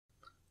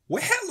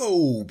Well,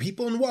 hello,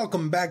 people, and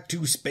welcome back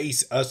to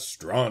Space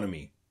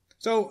Astronomy.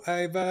 So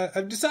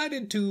I've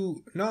decided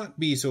to not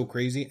be so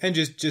crazy and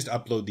just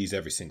upload these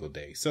every single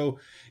day. So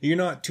you're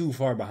not too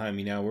far behind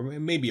me now. We're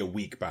maybe a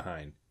week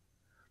behind,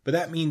 but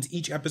that means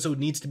each episode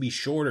needs to be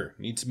shorter.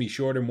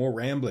 More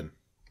rambling.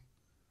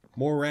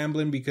 More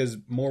rambling because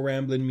more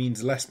rambling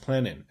means less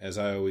planning, as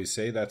I always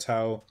say. That's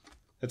how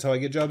I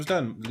get jobs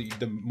done.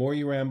 The more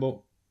you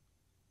ramble,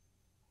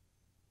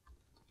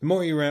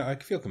 I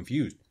feel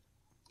confused.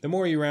 The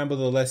more you ramble,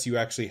 the less you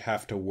actually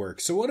have to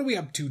work. So what are we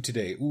up to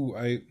today?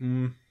 I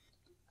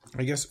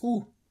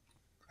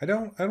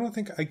don't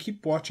think I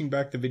keep watching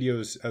back the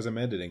videos as I'm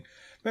editing.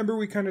 Remember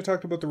we kind of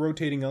talked about the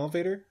rotating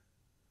elevator?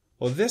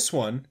 Well, this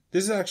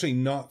is actually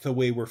not the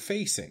way we're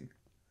facing.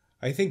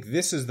 I think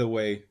this is the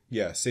way,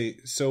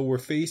 so we're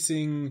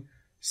facing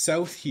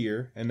south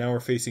here, and now we're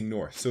facing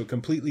north. So it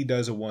completely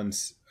does a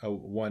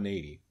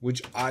 180,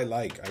 which I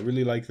like. I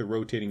really like the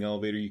rotating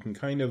elevator. You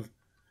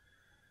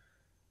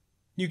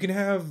can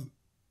have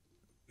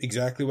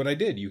exactly what I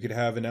did. You could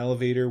have an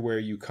elevator where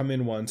you come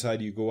in one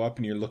side, you go up,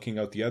 and you're looking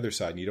out the other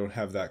side. And you don't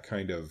have that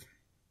kind of...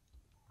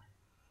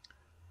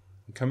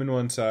 You come in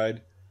one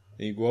side,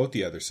 and you go out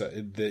the other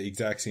side, the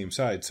exact same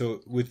side.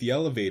 So with the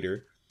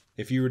elevator,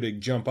 if you were to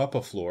jump up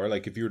a floor,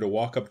 like if you were to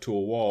walk up to a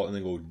wall and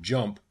then go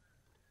jump,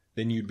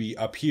 then you'd be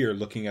up here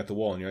looking at the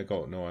wall. And you're like,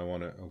 oh, no, I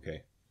want to...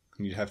 Okay.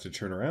 And you'd have to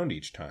turn around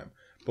each time.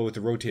 But with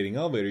the rotating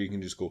elevator, you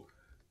can just go...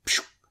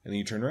 And then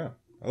you turn around.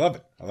 I love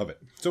it.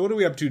 So what are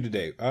we up to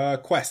today?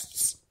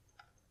 Quests.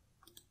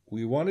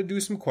 We want to do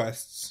some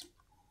quests.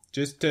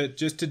 Just to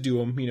do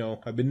them,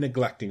 I've been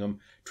neglecting them.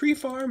 Tree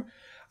farm,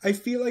 I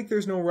feel like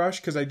there's no rush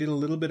because I did a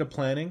little bit of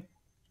planning.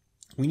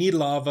 We need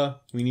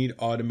lava. We need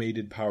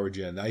automated power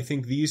gen. I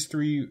think these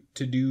three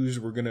to-dos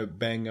we're going to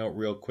bang out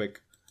real quick.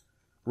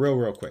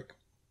 Real quick.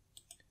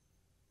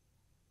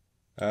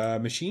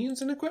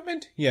 Machines and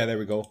equipment? Yeah, there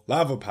we go.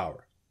 Lava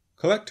power.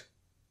 Collect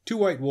 2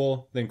 white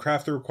wool, then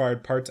craft the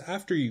required parts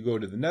after you go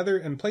to the nether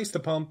and place the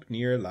pump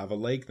near lava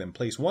lake, then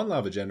place 1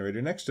 lava generator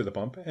next to the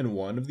pump and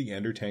 1 of the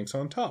ender tanks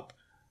on top.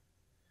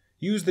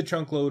 Use the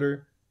chunk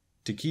loader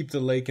to keep the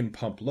lake and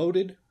pump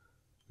loaded.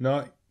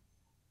 Note,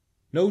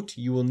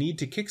 you will need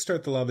to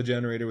kickstart the lava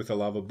generator with a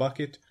lava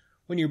bucket.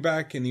 When you're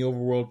back in the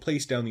overworld,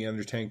 place down the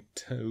ender tank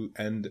to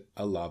end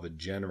a lava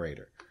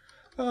generator.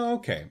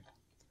 Okay.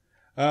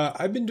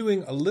 I've been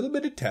doing a little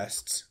bit of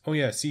tests. Oh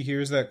yeah, see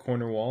here's that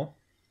corner wall.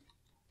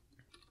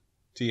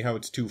 See how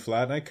it's too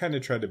flat? And I kind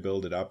of tried to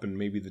build it up, and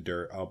maybe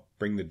I'll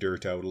bring the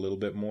dirt out a little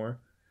bit more.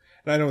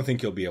 And I don't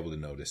think you'll be able to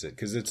notice it,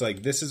 because it's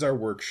like, this is our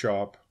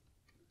workshop.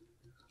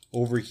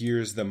 Over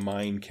here's the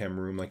mine chem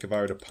room. Like, if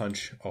I were to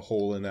punch a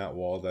hole in that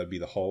wall, that'd be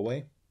the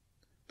hallway.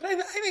 But I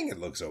think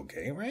it looks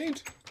okay,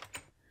 right?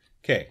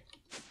 Okay.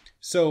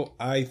 So,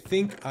 I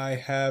think I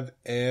have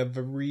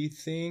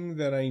everything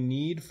that I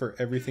need for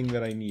everything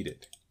that I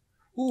needed.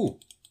 Ooh.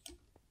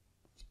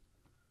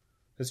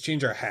 Let's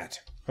change our hat.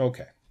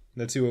 Okay.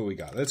 Let's see what we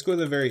got. Let's go to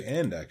the very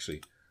end,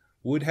 actually.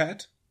 Wood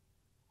hat.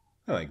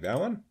 I like that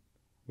one.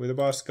 Wither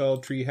boss skull,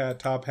 tree hat,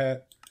 top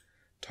hat,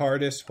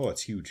 TARDIS. Oh,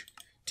 it's huge.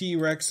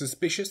 T-Rex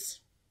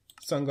suspicious.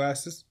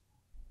 Sunglasses.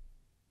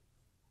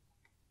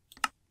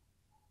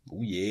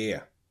 Oh, yeah.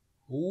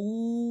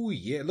 Oh,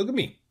 yeah. Look at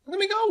me. Look at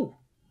me go.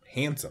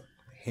 Handsome.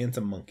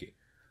 Handsome monkey.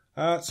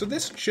 So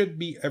this should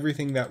be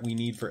everything that we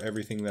need for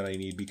everything that I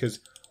need,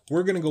 because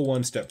we're going to go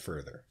one step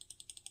further.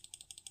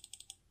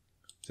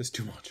 Is this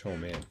too much? Oh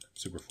man, I'm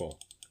super full.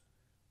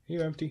 Are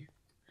you empty?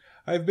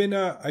 I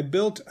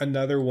built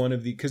another one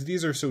of the, because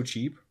these are so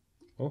cheap.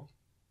 Oh.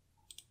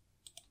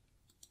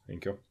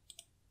 Thank you.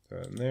 Throw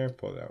it in there,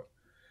 pull it out.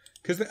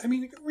 Because, I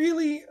mean,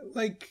 really,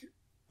 like,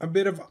 a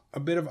bit of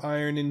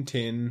iron and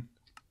tin,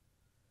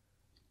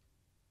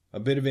 a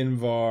bit of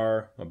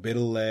Invar, a bit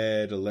of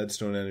lead, a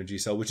leadstone energy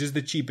cell, which is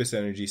the cheapest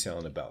energy cell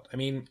in the belt. I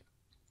mean,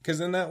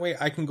 because in that way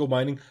I can go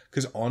mining,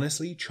 because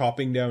honestly,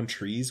 chopping down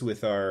trees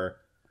with our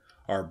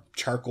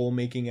charcoal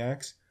making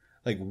axe,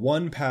 like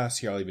one pass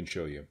here, I'll even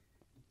show you,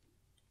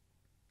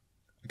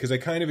 because I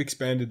kind of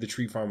expanded the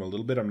tree farm a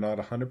little bit. I'm not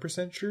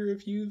 100% sure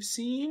if you've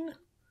seen,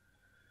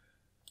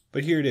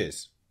 but here it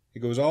is. It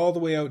goes all the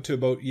way out to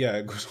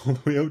it goes all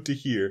the way out to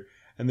here,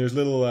 and there's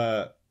little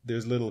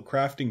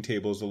crafting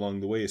tables along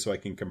the way so I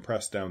can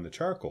compress down the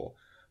charcoal.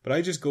 But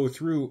I just go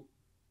through,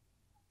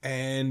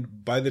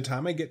 and by the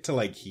time I get to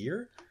like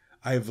here,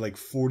 I have like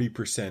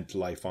 40%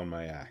 life on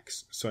my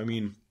axe. So I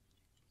mean,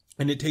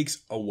 and it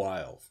takes a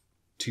while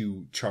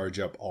to charge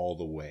up all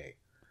the way.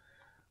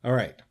 All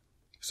right.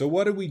 So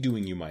what are we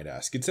doing, you might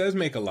ask? It says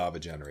make a lava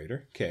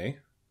generator. Okay.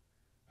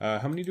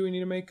 How many do we need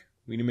to make?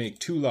 We need to make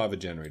 2 lava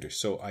generators.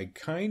 So I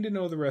kind of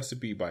know the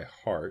recipe by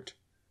heart.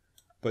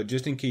 But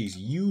just in case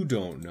you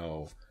don't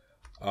know,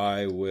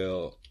 I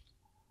will...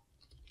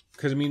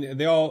 Because, I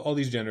mean, all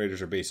these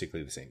generators are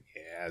basically the same.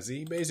 Yeah,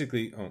 see,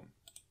 basically... Oh.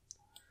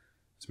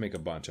 Let's make a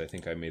bunch. I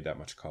think I made that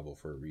much cobble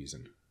for a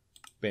reason.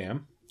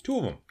 Bam. 2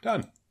 of them.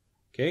 Done.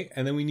 Okay,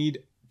 and then we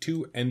need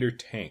 2 ender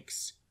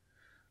tanks.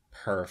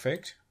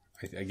 Perfect.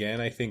 Again,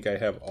 I think I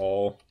have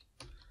all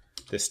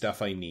the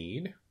stuff I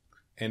need.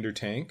 ender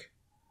tank.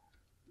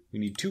 We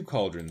need 2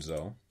 cauldrons,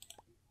 though.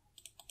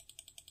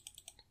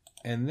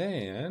 And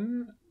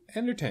then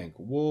ender tank.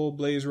 Wool,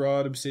 blaze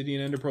rod,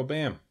 obsidian, ender pearl.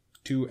 Bam.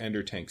 2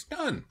 ender tanks.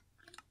 Done.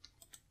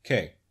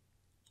 Okay.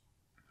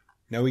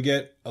 Now we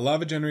get a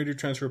lava generator,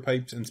 transfer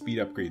pipes, and speed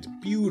upgrades.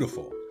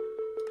 Beautiful.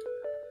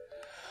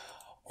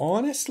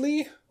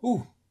 Honestly,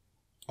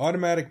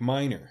 automatic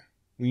miner.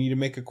 We need to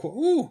make a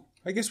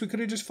I guess we could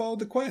have just followed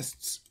the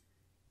quests.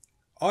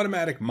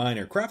 Automatic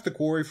miner. Craft the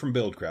quarry from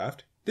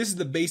Buildcraft. This is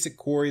the basic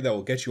quarry that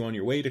will get you on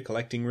your way to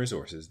collecting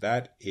resources.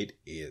 That it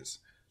is.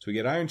 So we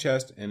get iron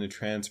chest and a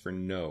transfer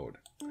node.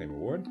 Claim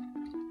reward.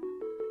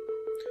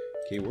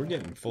 Okay, we're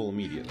getting full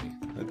immediately.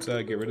 Let's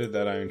get rid of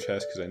that iron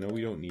chest because I know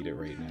we don't need it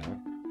right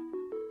now.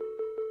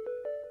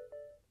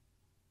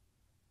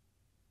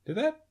 Did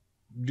that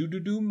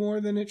do more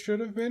than it should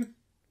have been?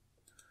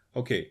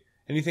 Okay,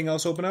 anything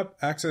else open up?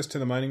 Access to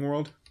the mining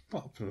world?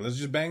 Well, let's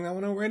just bang that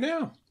one out right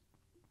now.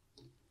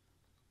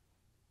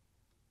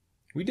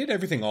 We did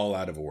everything all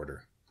out of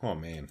order. Oh,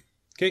 man.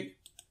 Okay,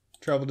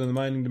 travel to the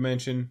mining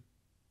dimension.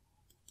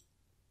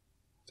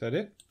 Is that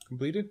it?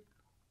 Completed?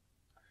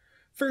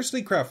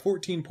 Firstly, craft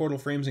 14 portal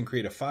frames and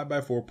create a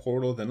 5x4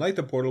 portal, then light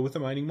the portal with a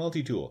mining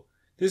multi-tool.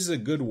 This is a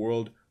good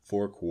world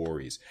for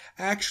quarries.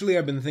 Actually,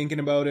 I've been thinking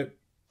about it.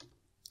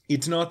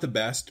 It's not the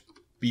best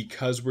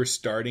because we're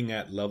starting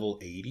at level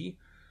 80,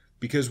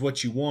 because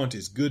what you want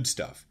is good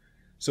stuff.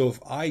 So if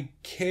I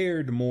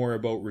cared more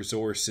about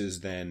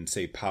resources than,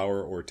 say,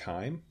 power or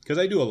time, because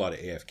I do a lot of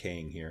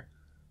AFKing here,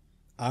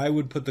 I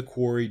would put the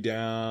quarry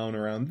down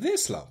around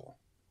this level.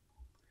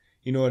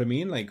 You know what I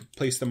mean? Like,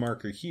 place the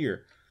marker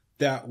here.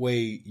 That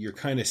way, you're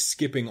kind of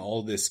skipping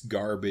all this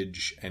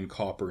garbage and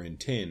copper and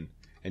tin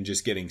and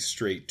just getting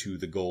straight to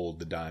the gold,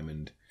 the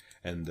diamond,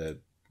 and the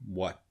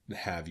what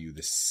have you,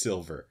 the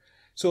silver.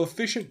 So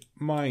efficient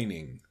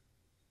mining.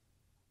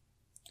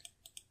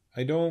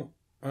 I don't,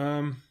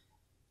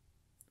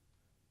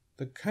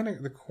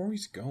 the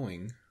quarry's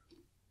going.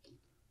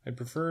 I'd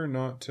prefer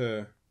not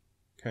to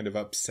kind of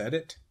upset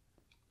it.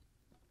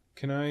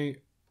 Can I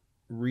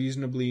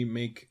reasonably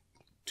make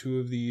 2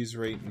 of these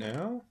right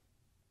now?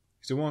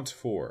 Because it wants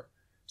 4.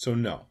 So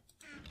no.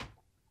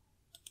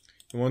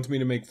 It wants me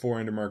to make 4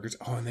 ender markers.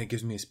 Oh, and that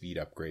gives me a speed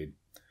upgrade.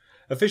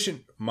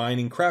 Efficient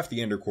mining. Craft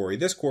the ender quarry.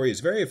 This quarry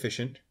is very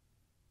efficient.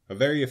 A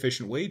very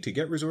efficient way to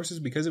get resources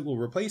because it will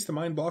replace the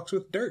mine blocks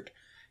with dirt.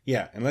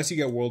 Yeah, unless you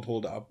get world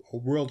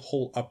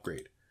hole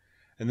upgrade.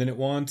 And then it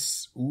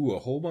wants, a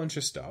whole bunch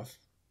of stuff.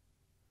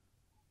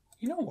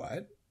 You know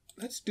what?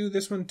 Let's do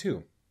this one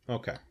too.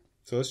 Okay.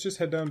 So let's just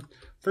head down.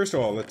 First of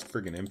all, let's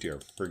friggin' empty our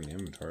friggin'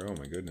 inventory. Oh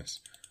my goodness.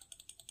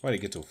 Why did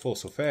it get so full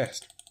so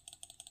fast?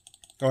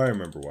 Oh, I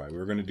remember why. We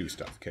were going to do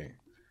stuff. Okay.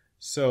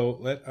 So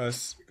let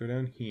us go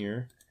down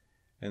here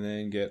and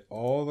then get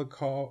all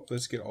the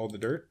let's get all the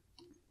dirt.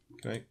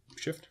 Can I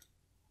shift?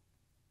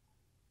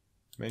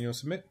 Manual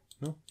submit?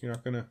 No, you're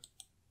not going to.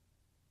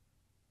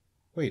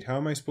 Wait, how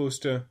am I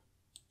supposed to?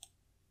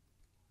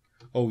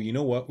 Oh, you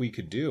know what we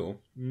could do?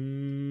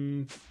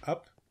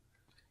 Up.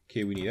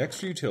 Okay, we need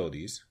extra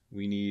utilities.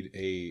 We need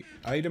a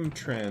item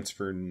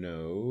transfer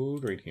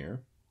node right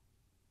here.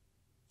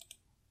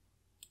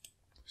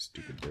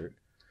 Stupid dirt.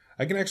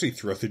 I can actually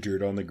throw the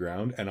dirt on the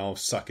ground and I'll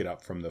suck it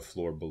up from the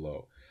floor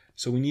below.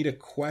 So we need a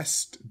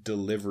quest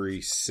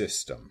delivery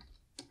system.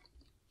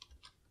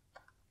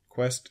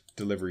 Quest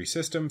delivery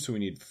system. So we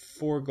need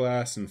 4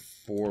 glass and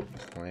 4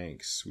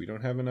 planks. We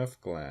don't have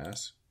enough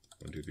glass.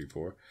 1, 2, 3,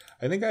 4.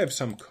 I think I have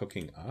some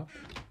cooking up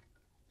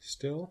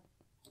still.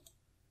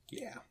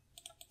 Yeah.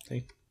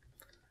 See?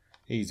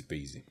 Easy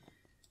peasy.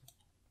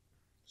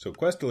 So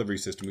quest delivery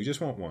system. We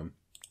just want 1.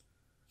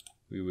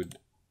 We would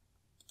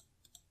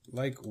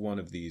like 1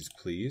 of these,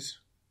 please.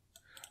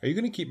 Are you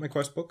going to keep my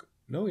quest book?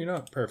 No, you're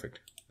not. Perfect.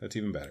 That's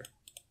even better.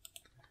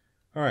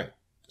 All right.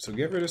 So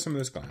get rid of some of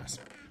this glass.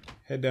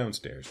 Head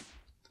downstairs.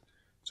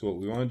 So what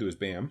we want to do is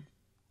bam.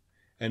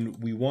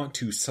 And we want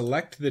to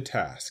select the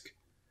task.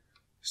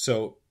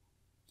 So,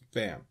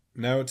 bam.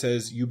 Now it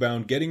says you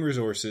bound getting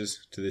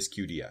resources to this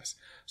QDS.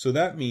 So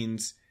that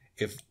means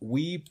if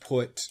we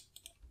put...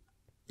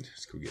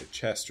 Let's go get a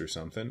chest or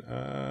something.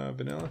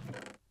 Vanilla.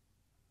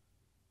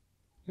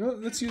 You know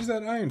what? Let's use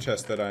that iron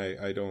chest that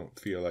I don't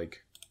feel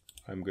like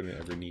I'm going to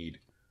ever need.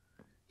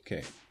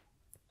 Okay.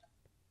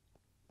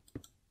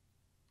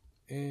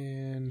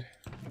 And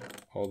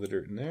all the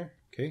dirt in there.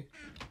 Okay.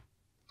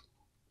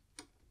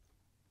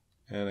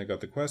 And I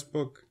got the quest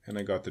book and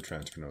I got the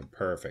transfer node.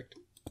 Perfect.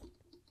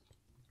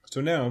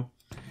 So now,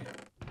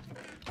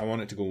 I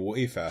want it to go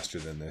way faster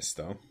than this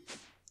though.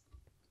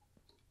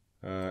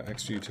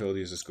 Extra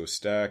utilities, let's go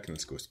stack and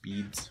let's go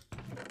speeds.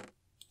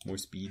 More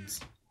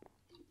speeds.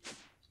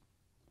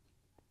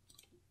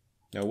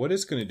 Now what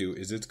it's going to do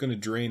is it's going to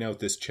drain out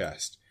this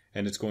chest.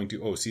 And it's going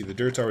to... Oh, see, the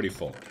dirt's already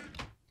full.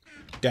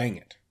 Dang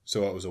it.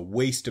 So it was a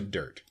waste of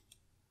dirt.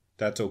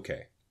 That's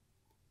okay.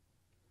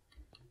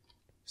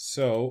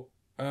 So,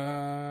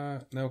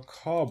 now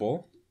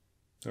cobble.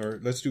 Or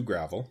let's do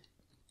gravel.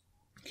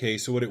 Okay,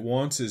 so what it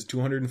wants is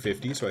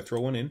 250. So I throw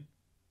 1 in.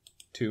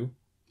 2.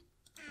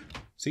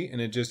 See,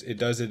 and it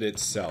does it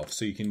itself.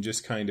 So you can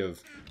just kind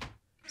of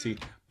see.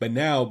 But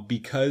now,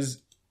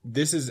 because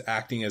this is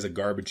acting as a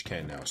garbage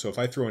can now, so if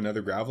I throw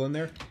another gravel in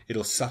there,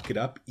 it'll suck it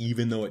up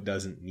even though it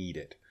doesn't need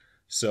it.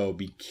 So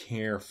be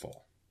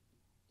careful.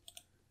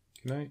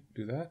 Can I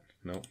do that?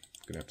 No, I'm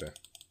gonna have to.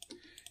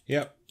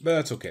 Yeah, but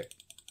that's okay.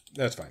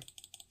 That's fine.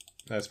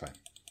 That's fine.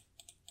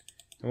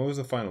 And what was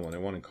the final one? I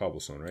wanted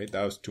cobblestone, right?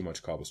 That was too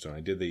much cobblestone.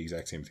 I did the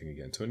exact same thing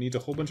again. So it needs a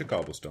whole bunch of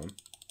cobblestone.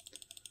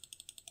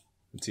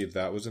 Let's see if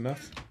that was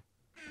enough.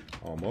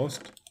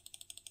 Almost.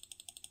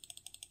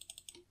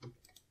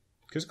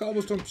 Because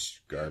cobblestone,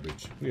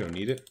 garbage. We don't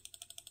need it.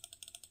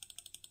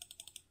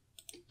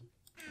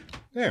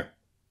 There.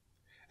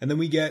 And then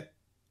we get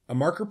a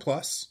marker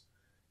plus,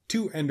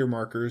 2 ender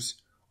markers,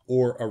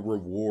 or a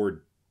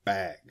reward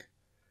bag.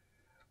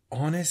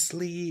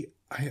 Honestly,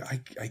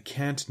 I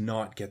can't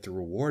not get the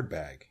reward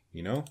bag,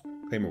 you know?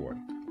 Claim reward.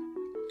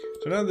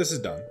 So now this is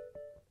done.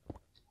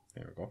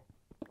 There we go.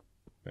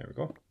 There we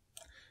go.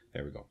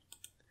 There we go.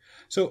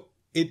 So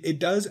it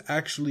does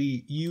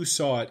actually, you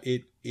saw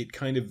it, it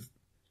kind of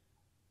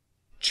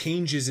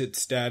changes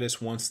its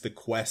status once the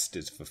quest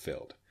is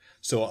fulfilled.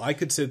 So I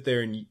could sit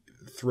there and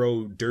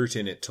throw dirt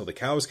in it till the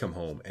cows come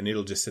home, and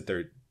it'll just sit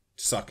there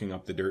sucking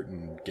up the dirt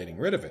and getting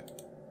rid of it.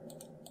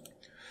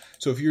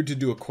 So if you're to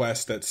do a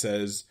quest that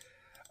says,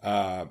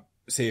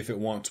 say if it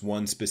wants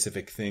one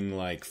specific thing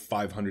like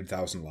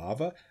 500,000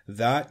 lava,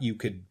 that you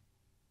could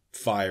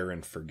fire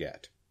and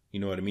forget. You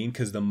know what I mean?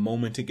 Because the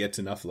moment it gets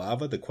enough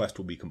lava, the quest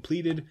will be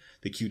completed,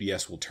 the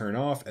QDS will turn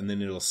off, and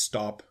then it'll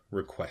stop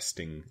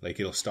requesting, like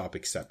it'll stop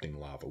accepting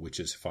lava, which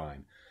is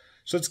fine.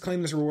 So let's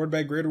claim this reward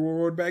bag, greater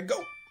reward bag,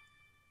 go!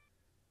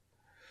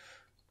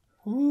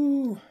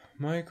 Ooh,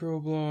 micro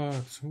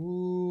blocks,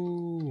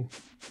 ooh.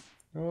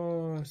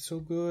 Oh, so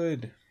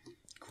good.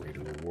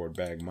 Greater reward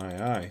bag,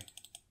 my eye.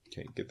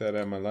 Okay, get that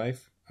out of my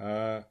life.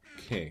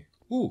 Okay.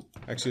 Ooh,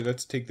 actually,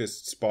 let's take this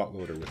spot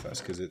loader with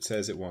us, because it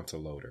says it wants a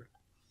loader.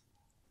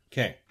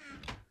 Okay.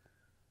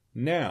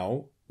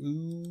 Now,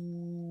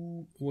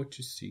 ooh, what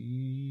you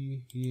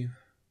see here.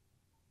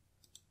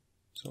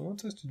 So it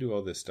wants us to do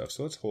all this stuff.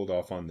 So let's hold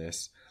off on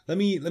this. Let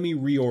me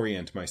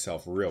reorient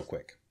myself real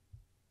quick.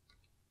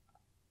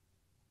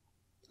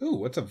 Ooh,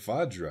 what's a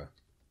Vajra?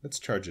 Let's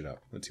charge it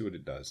up. Let's see what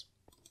it does.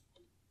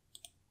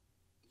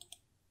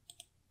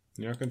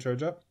 You're not going to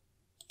charge up?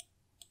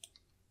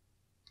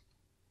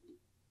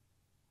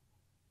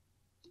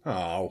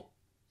 Oh.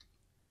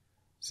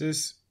 Is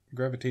this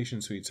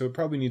gravitation suite? So it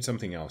probably needs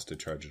something else to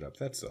charge it up.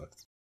 That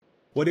sucks.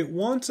 What it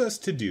wants us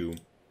to do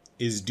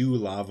is do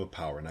lava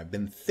power. And I've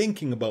been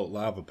thinking about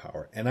lava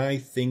power. And I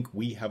think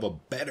we have a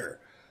better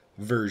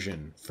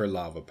version for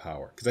lava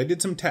power. Because I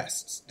did some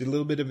tests. Did a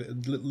little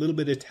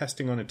bit of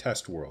testing on a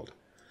test world.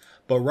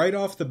 But right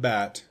off the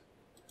bat,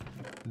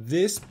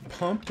 this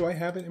pump, do I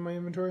have it in my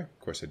inventory? Of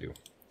course I do.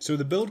 So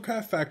the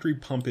Buildcraft Factory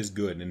pump is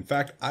good. In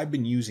fact, I've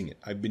been using it.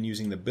 I've been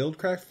using the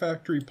Buildcraft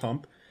Factory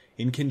pump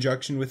in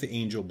conjunction with the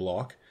Angel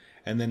Block,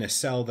 and then a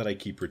cell that I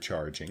keep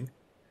recharging,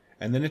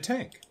 and then a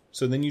tank.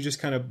 So then you just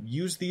kind of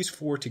use these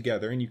 4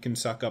 together, and you can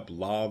suck up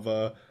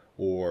lava,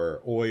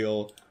 or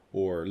oil,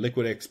 or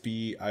liquid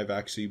XP. I've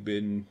actually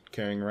been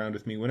carrying around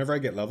with me. Whenever I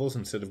get levels,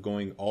 instead of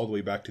going all the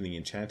way back to the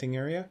enchanting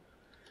area,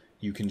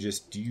 you can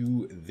just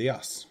do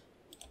this.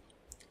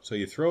 So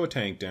you throw a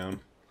tank down.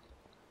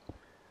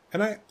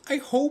 And I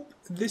hope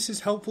this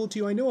is helpful to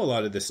you. I know a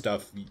lot of this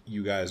stuff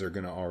you guys are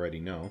going to already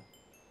know.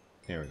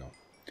 There we go.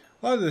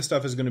 A lot of this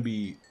stuff is going to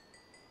be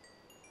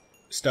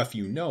stuff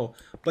you know.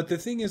 But the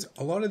thing is,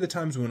 a lot of the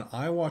times when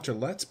I watch a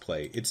Let's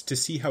Play, it's to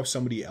see how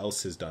somebody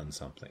else has done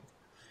something.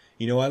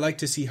 You know, I like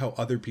to see how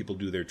other people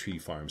do their tree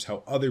farms,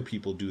 how other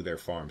people do their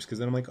farms. Because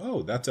then I'm like,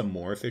 oh, that's a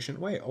more efficient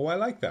way. Oh, I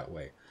like that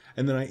way.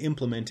 And then I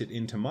implement it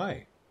into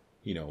my,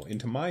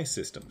 into my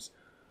systems.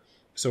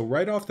 So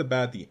right off the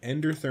bat, the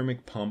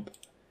endothermic pump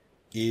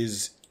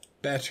is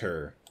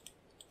better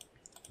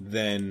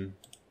than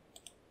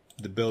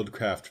the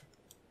Buildcraft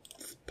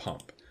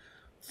pump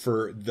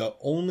for the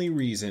only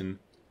reason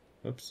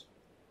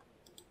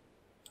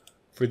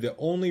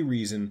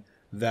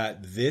that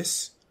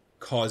this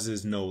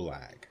causes no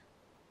lag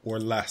or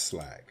less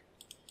lag.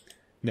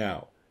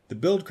 Now, the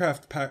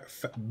Buildcraft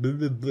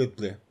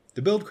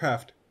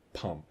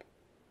pump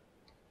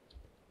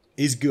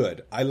is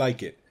good. I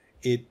like it.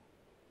 It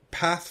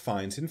path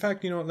finds. In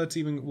fact, let's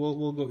even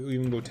we'll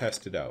go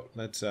test it out.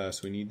 Let's so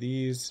we need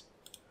these.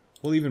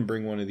 We'll even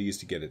bring one of these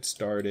to get it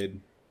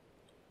started.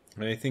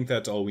 And I think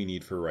that's all we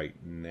need for right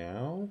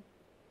now.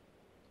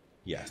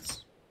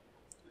 Yes.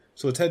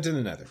 So let's head to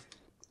the Nether.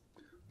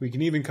 We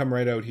can even come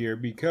right out here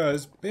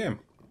because bam,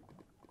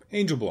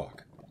 Angel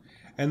Block.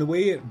 And the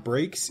way it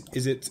breaks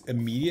is it's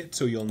immediate,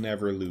 so you'll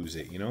never lose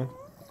it,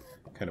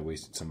 Kind of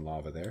wasted some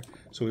lava there.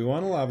 So we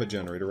want a lava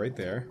generator right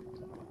there.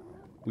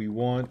 We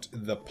want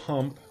the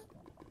pump.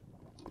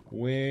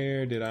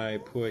 Where did I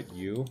put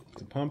you?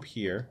 The pump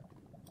here.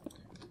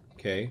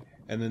 Okay.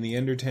 And then the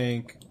ender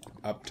tank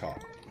up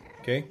top.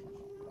 Okay.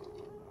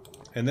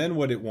 And then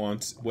what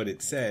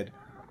it said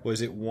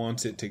was it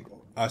wants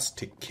us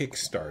to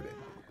kickstart it.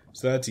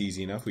 So that's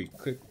easy enough. We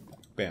click,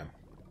 bam.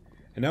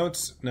 And now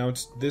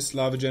it's this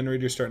lava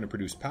generator starting to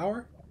produce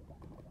power.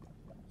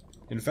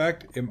 In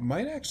fact, it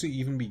might actually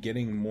even be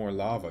getting more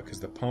lava because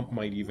the pump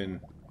might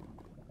even...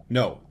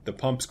 No, the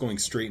pump's going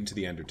straight into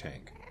the ender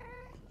tank.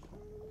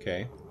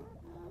 Okay.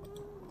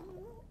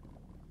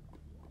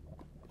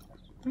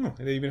 Oh,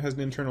 it even has an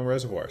internal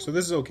reservoir. So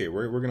this is okay.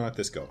 We're going to let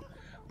this go.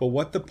 But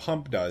what the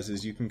pump does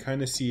is you can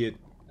kind of see it...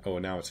 Oh,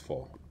 now it's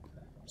full.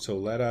 So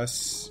let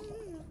us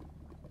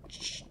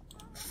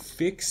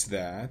fix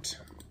that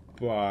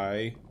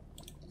by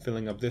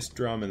filling up this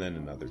drum and then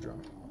another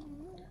drum.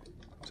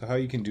 So how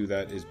you can do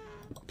that is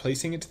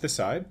placing it to the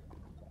side.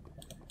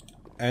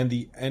 And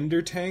the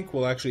ender tank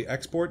will actually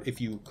export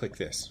if you click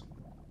this.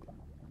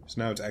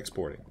 So now it's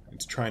exporting.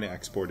 It's trying to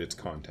export its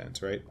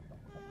contents, right?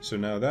 So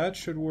now that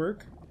should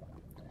work.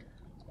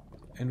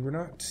 And we're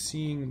not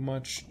seeing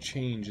much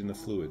change in the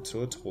fluid, so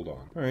let's hold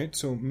on. Alright,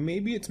 so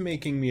maybe it's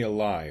making me a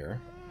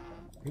liar.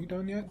 Are you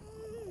done yet?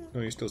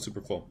 No, you're still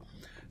super full.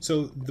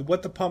 So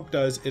what the pump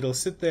does, it'll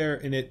sit there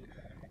and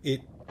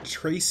it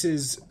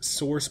traces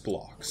source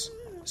blocks.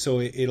 So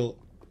it'll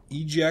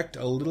eject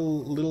a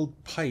little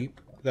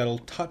pipe that'll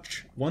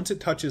touch, once it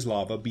touches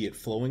lava, be it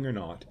flowing or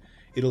not,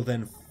 it'll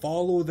then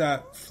follow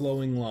that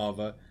flowing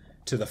lava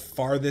to the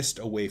farthest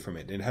away from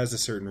it. It has a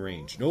certain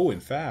range. No, in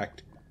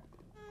fact...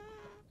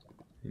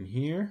 In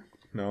here?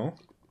 No.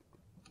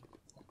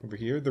 Over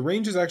here? The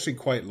range is actually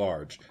quite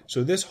large.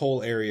 So this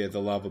whole area, the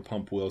lava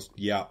pump will...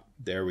 Yeah,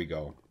 there we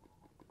go.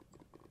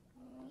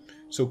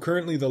 So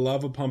currently the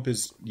lava pump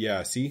is...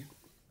 Yeah, see?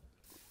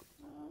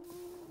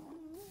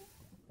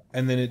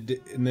 And then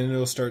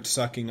it'll start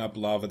sucking up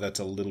lava that's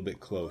a little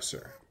bit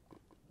closer.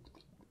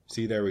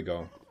 See, there we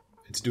go.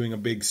 It's doing a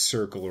big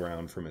circle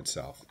around from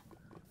itself.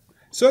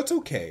 So that's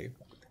okay.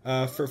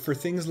 For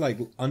things like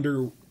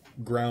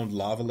underground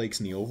lava lakes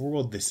in the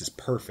overworld, this is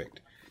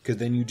perfect. Because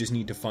then you just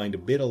need to find a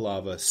bit of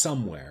lava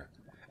somewhere.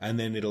 And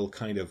then it'll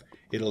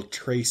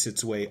trace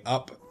its way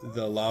up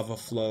the lava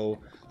flow.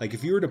 Like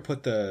if you were to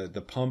put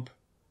the pump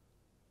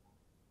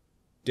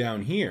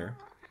down here...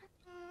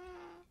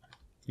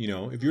 You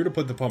know, if you were to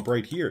put the pump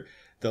right here,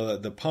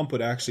 the pump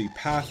would actually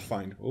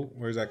pathfind... Oh,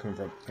 where's that coming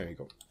from? There you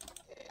go.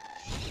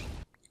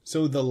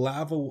 So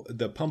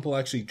the pump will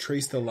actually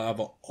trace the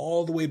lava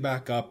all the way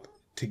back up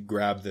to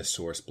grab this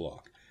source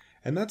block.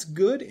 And that's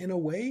good in a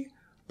way,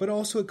 but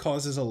also it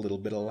causes a little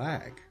bit of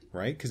lag,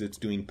 right? Because it's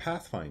doing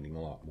pathfinding a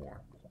lot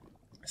more.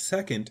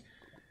 Second,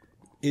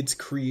 it's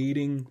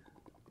creating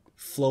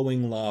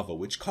flowing lava,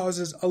 which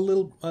causes a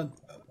little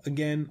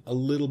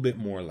bit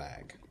more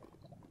lag.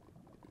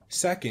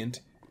 Second,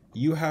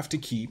 you have to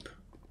keep...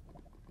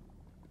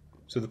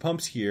 So the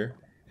pump's here,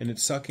 and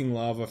it's sucking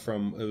lava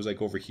from... It was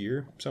like over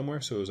here somewhere,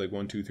 so it was like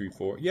 1, 2, 3,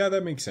 4. Yeah,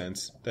 that makes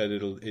sense, that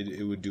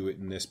it would do it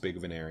in this big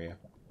of an area.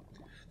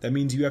 That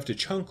means you have to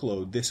chunk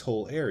load this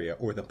whole area,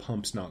 or the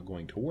pump's not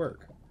going to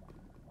work.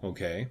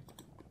 Okay?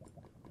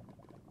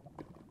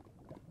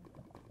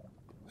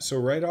 So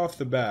right off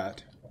the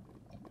bat,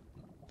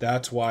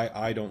 that's why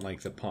I don't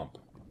like the pump.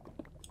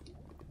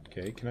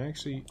 Okay, can I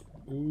actually...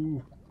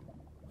 Ooh...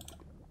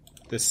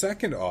 The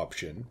second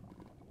option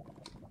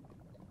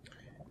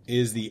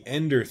is the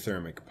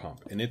endothermic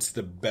pump, and it's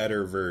the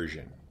better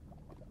version.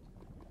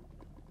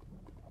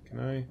 Can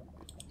I?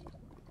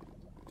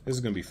 This is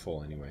going to be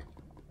full anyway.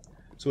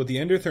 So what the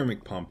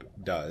endothermic pump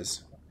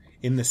does,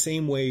 in the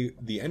same way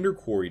the ender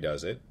quarry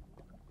does it...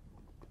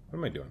 What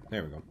am I doing?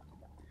 There we go.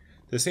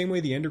 The same way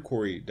the ender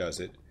quarry does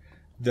it,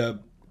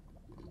 the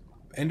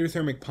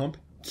endothermic pump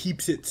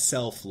keeps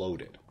itself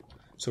loaded.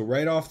 So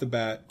right off the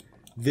bat,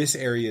 this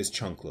area is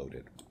chunk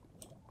loaded.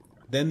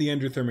 Then the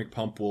endothermic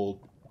pump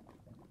will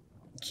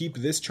keep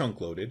this chunk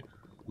loaded,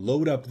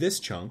 load up this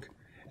chunk,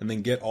 and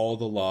then get all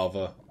the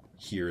lava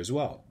here as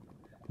well.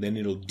 Then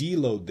it'll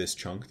deload this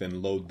chunk,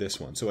 then load this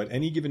one. So at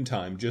any given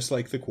time, just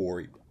like the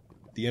quarry,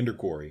 the ender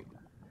quarry,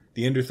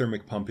 the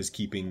endothermic pump is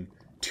keeping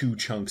 2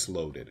 chunks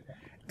loaded.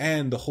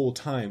 And the whole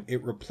time,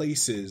 it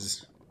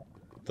replaces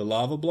the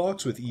lava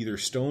blocks with either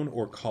stone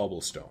or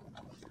cobblestone.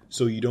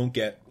 So you don't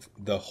get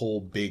the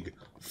whole big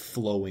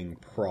flowing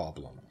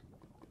problem.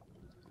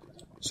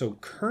 So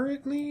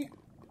currently,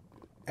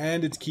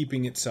 and it's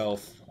keeping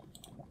itself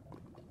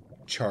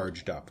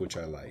charged up, which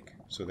I like.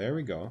 So there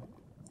we go.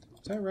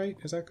 Is that right?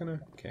 Is that gonna...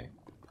 Okay.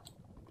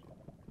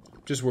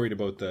 Just worried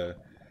about the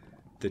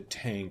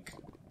tank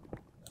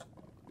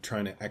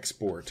trying to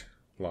export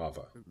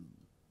lava.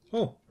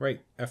 Oh,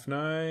 right.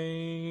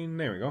 F9.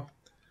 There we go.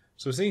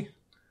 So see,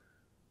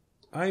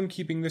 I'm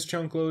keeping this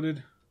chunk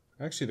loaded.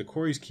 Actually, the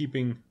quarry's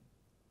keeping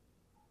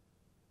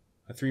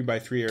a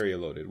 3x3 area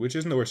loaded, which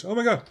isn't the worst. Oh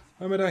my god,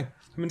 why am I dying?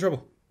 I'm in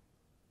trouble.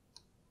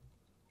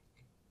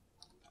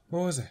 What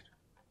was that?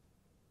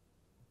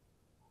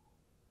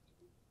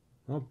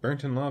 Well,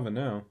 burnt in lava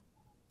now.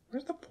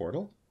 Where's the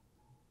portal?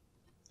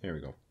 There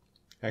we go.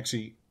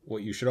 Actually,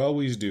 what you should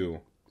always do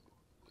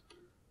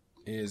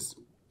is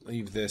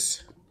leave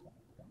this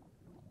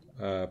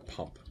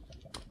pump.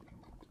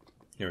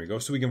 There we go,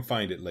 so we can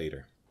find it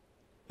later.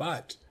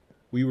 But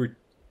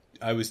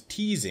I was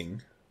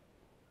teasing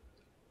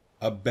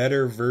a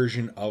better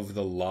version of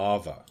the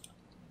lava.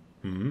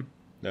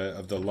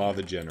 Of the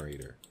lava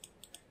generator.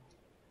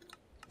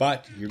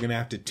 But you're going to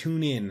have to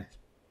tune in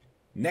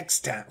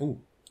next time. Oh,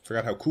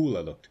 forgot how cool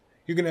I looked.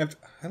 You're going to have to,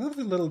 I love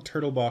the little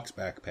turtle box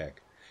backpack.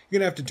 You're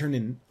going to have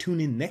to tune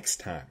in next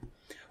time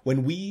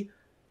when we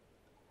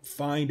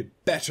find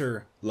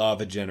better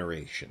lava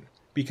generation.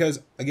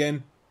 Because,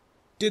 again,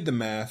 did the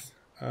math.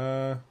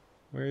 Where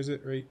is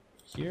it? Right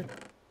here.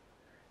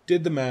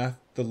 Did the math.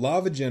 The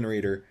lava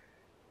generator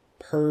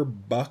per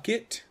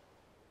bucket.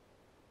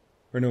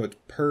 Or no, it's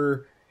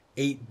per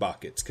 8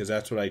 buckets. Because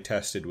that's what I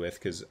tested with.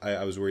 Because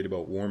I was worried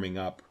about warming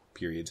up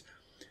periods.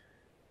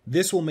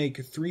 This will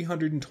make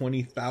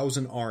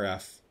 320,000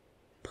 RF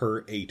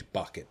per 8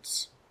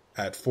 buckets.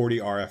 At 40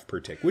 RF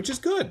per tick. Which is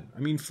good. I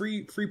mean,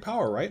 free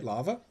power, right?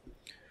 Lava.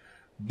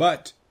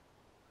 But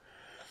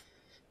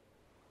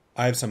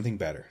I have something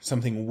better.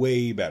 Something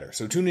way better.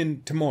 So tune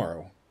in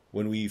tomorrow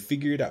when we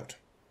figure it out.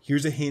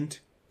 Here's a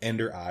hint.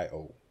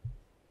 Ender.io.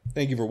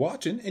 Thank you for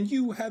watching, and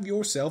you have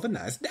yourself a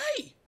nice day.